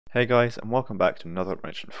Hey guys, and welcome back to another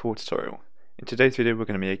Dimension 4 tutorial. In today's video we're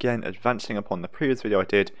going to be again advancing upon the previous video I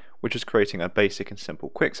did, which was creating a basic and simple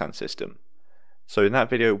quicksand system. So in that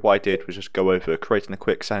video what I did was just go over creating the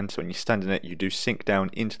quicksand, so when you stand in it you do sink down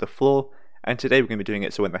into the floor, and today we're going to be doing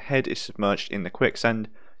it so when the head is submerged in the quicksand,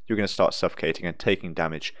 you're going to start suffocating and taking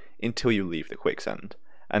damage until you leave the quicksand.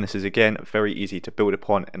 And this is again very easy to build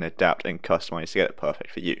upon and adapt and customize to get it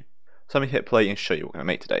perfect for you. So let me hit play and show you what we're going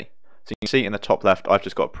to make today. So you can see in the top left I've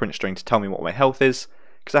just got a print string to tell me what my health is,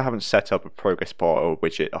 because I haven't set up a progress bar or a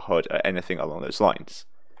widget, a HUD or anything along those lines.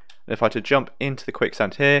 And if I were to jump into the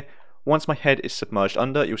quicksand here, once my head is submerged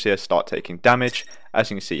under, you'll see I start taking damage, as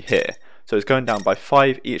you can see here. So it's going down by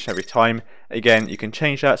 5 each and every time. Again, you can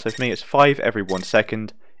change that, so for me it's 5 every 1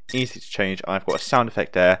 second. Easy to change. I've got a sound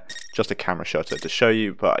effect there, just a camera shutter to show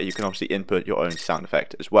you, but you can obviously input your own sound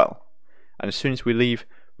effect as well. And as soon as we leave,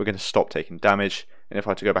 we're going to stop taking damage, and if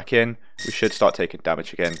I were to go back in, we should start taking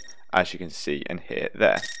damage again, as you can see and hear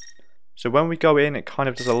there. So when we go in, it kind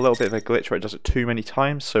of does a little bit of a glitch where it does it too many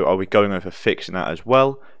times, so I'll be going over fixing that as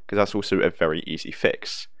well, because that's also a very easy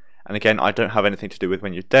fix. And again, I don't have anything to do with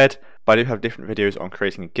when you're dead, but I do have different videos on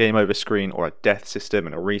creating a game over screen or a death system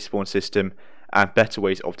and a respawn system, and better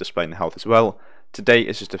ways of displaying the health as well. Today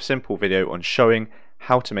is just a simple video on showing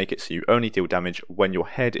how to make it so you only deal damage when your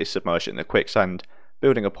head is submerged in the quicksand.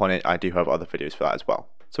 Building upon it, I do have other videos for that as well.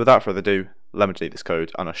 So without further ado, let me delete this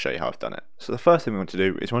code and I'll show you how I've done it. So the first thing we want to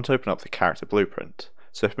do is we want to open up the character blueprint.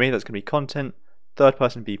 So for me that's going to be content, third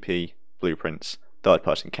person BP, blueprints, third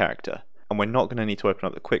person character. And we're not going to need to open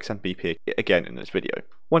up the quicksand BP again in this video.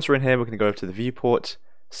 Once we're in here, we're going to go over to the viewport,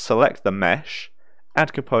 select the mesh,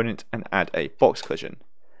 add component and add a box collision.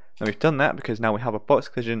 Now we've done that because now we have a box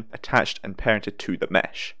collision attached and parented to the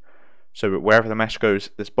mesh. So wherever the mesh goes,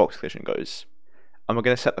 this box collision goes. And we're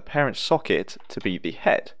going to set the parent socket to be the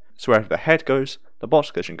head. So wherever the head goes, the box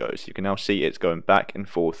collision goes. You can now see it's going back and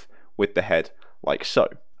forth with the head like so.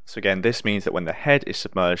 So again, this means that when the head is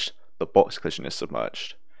submerged, the box collision is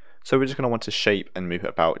submerged. So we're just going to want to shape and move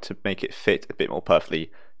it about to make it fit a bit more perfectly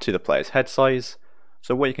to the player's head size.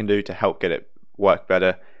 So what you can do to help get it work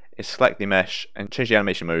better is select the mesh and change the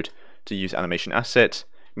animation mode to use animation asset,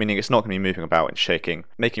 meaning it's not going to be moving about and shaking,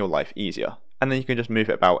 making your life easier. And then you can just move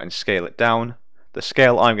it about and scale it down. The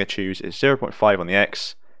scale I'm going to choose is 0.5 on the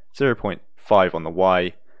X, 0.5 on the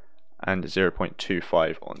Y, and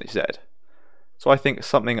 0.25 on the Z. So I think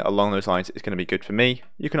something along those lines is going to be good for me.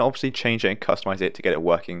 You can obviously change it and customize it to get it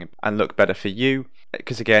working and look better for you,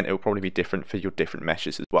 because again it will probably be different for your different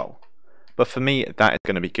meshes as well. But for me that is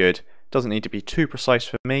going to be good. Doesn't need to be too precise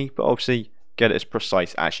for me, but obviously get it as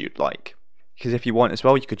precise as you'd like. Because if you want as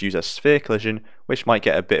well, you could use a sphere collision, which might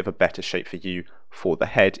get a bit of a better shape for you for the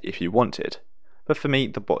head if you wanted. But for me,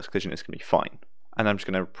 the box collision is going to be fine. And I'm just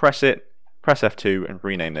going to press it, press F2 and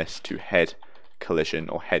rename this to head collision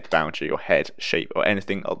or head boundary or head shape or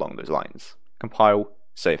anything along those lines. Compile,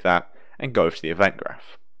 save that, and go over to the event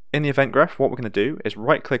graph. In the event graph, what we're going to do is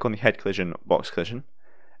right click on the head collision box collision,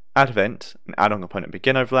 add event and add on component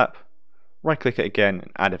begin overlap, right click it again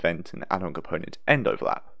and add event and add on component end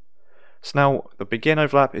overlap. So now the begin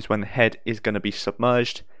overlap is when the head is going to be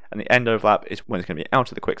submerged, and the end overlap is when it's going to be out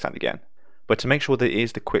of the quicksand again. But to make sure that it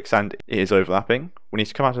is the quicksand is overlapping, we need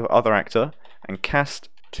to come out of other actor and cast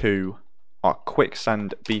to our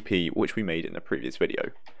quicksand BP, which we made in the previous video.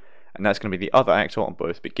 And that's going to be the other actor on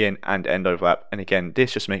both begin and end overlap. And again,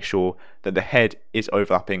 this just makes sure that the head is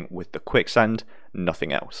overlapping with the quicksand,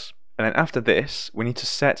 nothing else. And then after this, we need to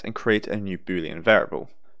set and create a new Boolean variable.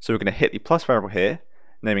 So we're going to hit the plus variable here,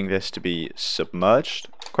 naming this to be submerged,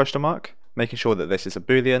 question mark, making sure that this is a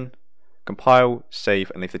Boolean. Compile,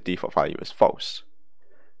 save, and leave the default value as false.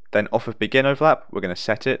 Then off of begin overlap, we're going to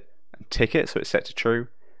set it and tick it so it's set to true.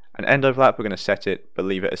 And end overlap, we're going to set it but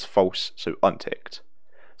leave it as false, so unticked.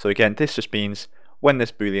 So again, this just means when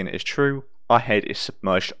this boolean is true, our head is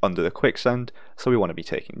submerged under the quicksand, so we want to be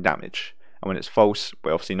taking damage. And when it's false,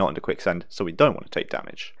 we're obviously not under quicksand, so we don't want to take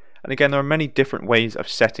damage. And again, there are many different ways of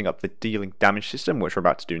setting up the dealing damage system, which we're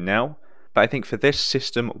about to do now. But I think for this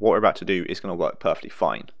system, what we're about to do is going to work perfectly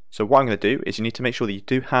fine. So what I'm going to do is you need to make sure that you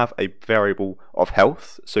do have a variable of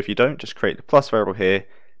health. So if you don't, just create the plus variable here,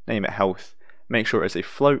 name it health, make sure it's a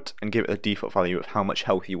float and give it a default value of how much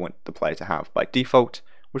health you want the player to have by default,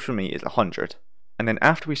 which for me is 100. And then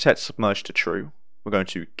after we set submerged to true, we're going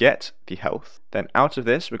to get the health. Then out of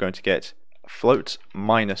this, we're going to get float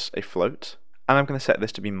minus a float, and I'm going to set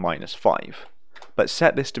this to be -5. But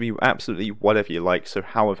set this to be absolutely whatever you like, so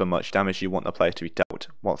however much damage you want the player to be dealt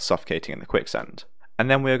while suffocating in the quicksand. And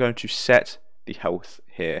then we are going to set the health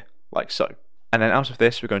here like so. And then out of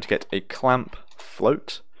this we're going to get a clamp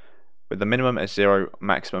float, with the minimum as 0,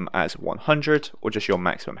 maximum as 100, or just your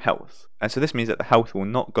maximum health. And so this means that the health will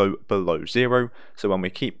not go below 0, so when we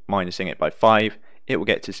keep minusing it by 5, it will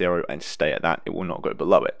get to 0 and stay at that, it will not go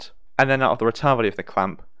below it. And then out of the return value of the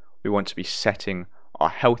clamp, we want to be setting our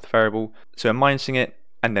health variable, so we're minusing it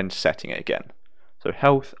and then setting it again. So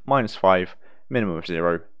health minus 5, minimum of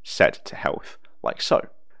 0, set to health, like so.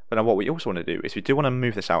 But now what we also want to do is we do want to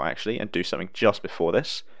move this out actually and do something just before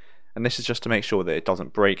this. And this is just to make sure that it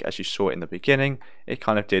doesn't break. As you saw in the beginning, it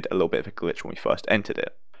kind of did a little bit of a glitch when we first entered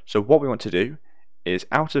it. So what we want to do is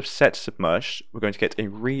out of set submerged, we're going to get a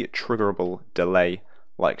re-triggerable delay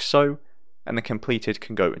like so, and the completed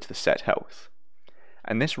can go into the set health.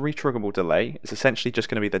 And this re-triggerable delay is essentially just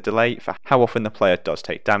going to be the delay for how often the player does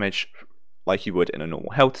take damage, like you would in a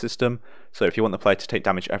normal health system. So if you want the player to take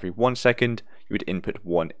damage every 1 second, you would input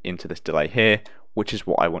 1 into this delay here, which is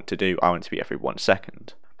what I want to do. I want it to be every 1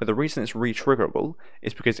 second. But the reason it's re-triggerable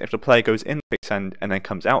is because if the player goes in Quicksand and then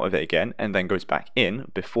comes out of it again and then goes back in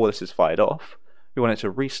before this is fired off, we want it to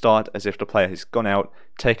restart as if the player has gone out,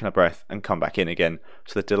 taken a breath and come back in again,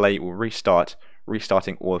 so the delay will restart,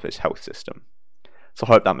 restarting all of its health system. So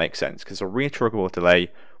I hope that makes sense, because a re-triggerable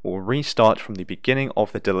delay will restart from the beginning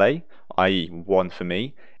of the delay, i.e. 1 for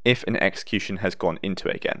me, if an execution has gone into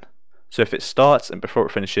it again. So if it starts and before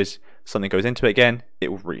it finishes, something goes into it again, it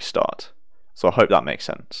will restart. So I hope that makes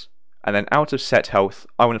sense. And then out of set health,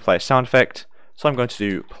 I want to play a sound effect, so I'm going to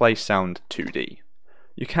do play sound 2D.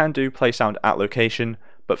 You can do play sound at location,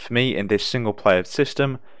 but for me in this single player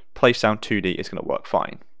system, play sound 2D is going to work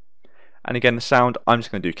fine. And again, the sound, I'm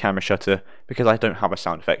just going to do camera shutter because I don't have a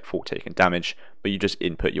sound effect for taking damage, but you just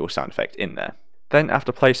input your sound effect in there. Then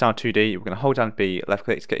after play sound 2D, we're going to hold down B, left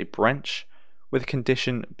click to get a branch, with the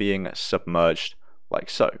condition being submerged, like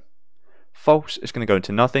so. False is going to go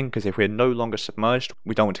into nothing because if we're no longer submerged,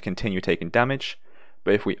 we don't want to continue taking damage.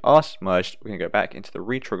 But if we are submerged, we're going to go back into the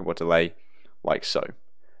re-triggerable delay, like so.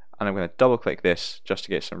 And I'm going to double click this just to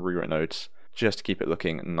get some rewrite nodes, just to keep it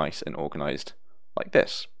looking nice and organized, like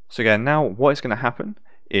this. So again, now what is going to happen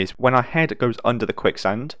is when our head goes under the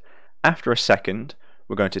quicksand, after a second,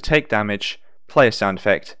 we're going to take damage, play a sound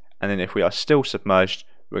effect, and then if we are still submerged,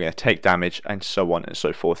 we're going to take damage, and so on and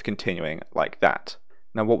so forth, continuing like that.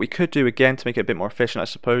 Now what we could do again to make it a bit more efficient, I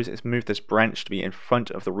suppose, is move this branch to be in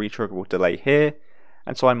front of the re-triggerable delay here,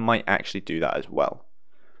 and so I might actually do that as well.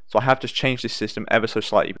 So I have just changed this system ever so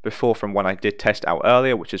slightly before from when I did test out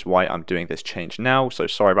earlier, which is why I'm doing this change now, so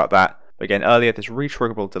sorry about that. But again, earlier this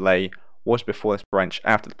re-triggerable delay was before this branch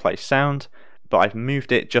after the play sound, but I've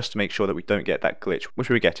moved it just to make sure that we don't get that glitch which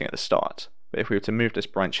we were getting at the start. But if we were to move this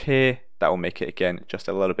branch here, that will make it again just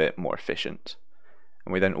a little bit more efficient.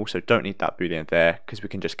 And we then also don't need that boolean there because we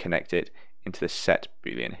can just connect it into the set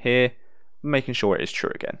boolean here, making sure it is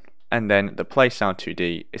true again. And then the play sound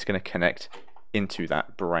 2D is going to connect into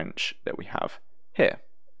that branch that we have here.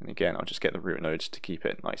 And again, I'll just get the root nodes to keep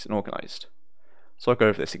it nice and organized. So I'll go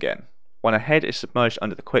over this again. When a head is submerged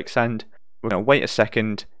under the quicksand, we're going to wait a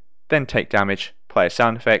second, then take damage, play a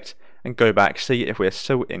sound effect, and go back, see if we're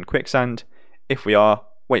still in quicksand. If we are,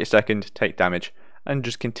 wait a second, take damage, and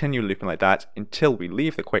just continue looping like that until we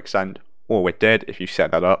leave the quicksand, or we're dead if you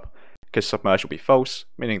set that up, because submerged will be false,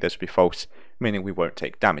 meaning this will be false, meaning we won't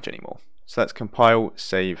take damage anymore. So let's compile,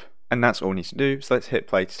 save, and that's all we need to do. So let's hit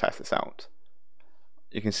play to test this out.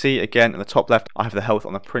 You can see again in the top left I have the health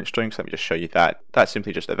on the print string, so let me just show you that. That's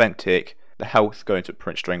simply just event tick, the health going to a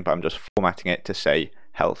print string, but I'm just formatting it to say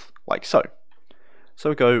health like so. So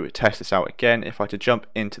we go test this out again. If I were to jump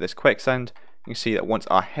into this quicksand, you can see that once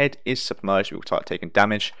our head is submerged we will start taking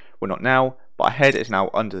damage. We're not now, but our head is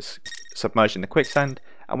now submerged in the quicksand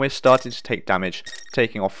and we're starting to take damage,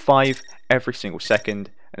 taking off 5 every single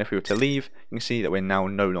second. And if we were to leave, you can see that we're now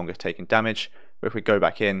no longer taking damage. But if we go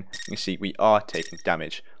back in, you can see we are taking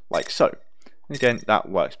damage like so. And again, that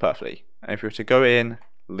works perfectly. And if we were to go in,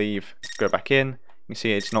 leave, go back in, you can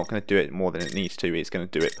see it's not going to do it more than it needs to, it's going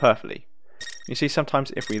to do it perfectly. You see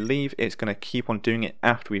sometimes if we leave, it's going to keep on doing it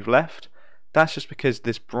after we've left. That's just because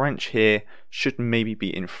this branch here should maybe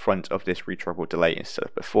be in front of this re-triggerable delay instead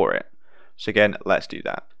of before it. So again, let's do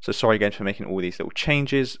that. So sorry again for making all these little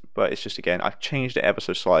changes, but it's just again, I've changed it ever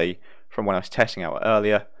so slightly from when I was testing out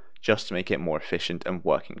earlier, just to make it more efficient and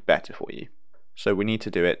working better for you. So we need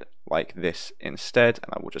to do it like this instead,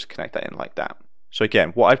 and I will just connect that in like that. So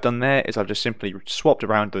again, what I've done there is I've just simply swapped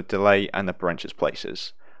around the delay and the branches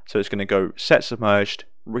places. So it's going to go set submerged,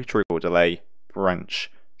 re-triggerable delay,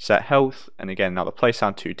 branch, set health, and again now the play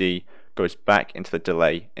sound 2D goes back into the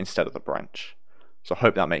delay instead of the branch. So I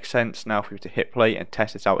hope that makes sense. Now if we were to hit play and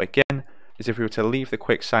test this out again, is if we were to leave the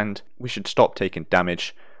quicksand, we should stop taking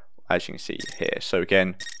damage as you can see here. So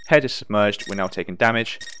again, head is submerged, we're now taking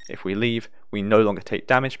damage. If we leave, we no longer take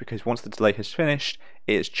damage, because once the delay has finished,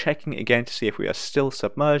 it is checking again to see if we are still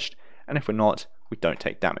submerged, and if we're not, we don't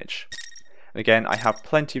take damage. And again, I have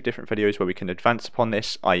plenty of different videos where we can advance upon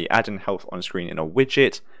this, i.e. adding health on screen in a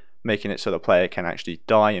widget, making it so the player can actually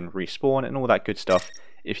die and respawn and all that good stuff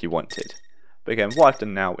if you wanted. But again, what I've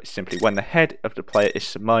done now is simply when the head of the player is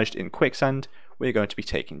submerged in quicksand, we're going to be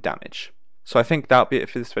taking damage. So I think that'll be it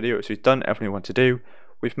for this video. As we've done everything we want to do,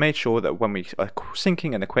 we've made sure that when we are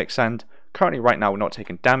sinking in the quicksand, currently right now we're not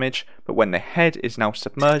taking damage, but when the head is now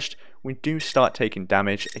submerged, we do start taking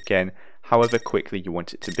damage again, however quickly you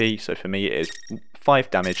want it to be. So for me it is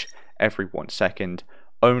 5 damage every 1 second,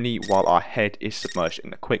 only while our head is submerged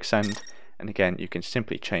in the quicksand. And again, you can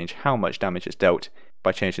simply change how much damage is dealt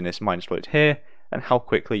by changing this minus float here, and how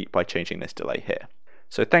quickly by changing this delay here.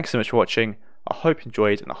 So thanks so much for watching. I hope you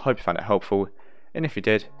enjoyed, and I hope you found it helpful, and if you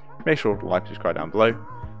did, make sure to like and subscribe down below.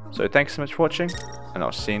 So thanks so much for watching, and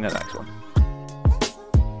I'll see you in the next one.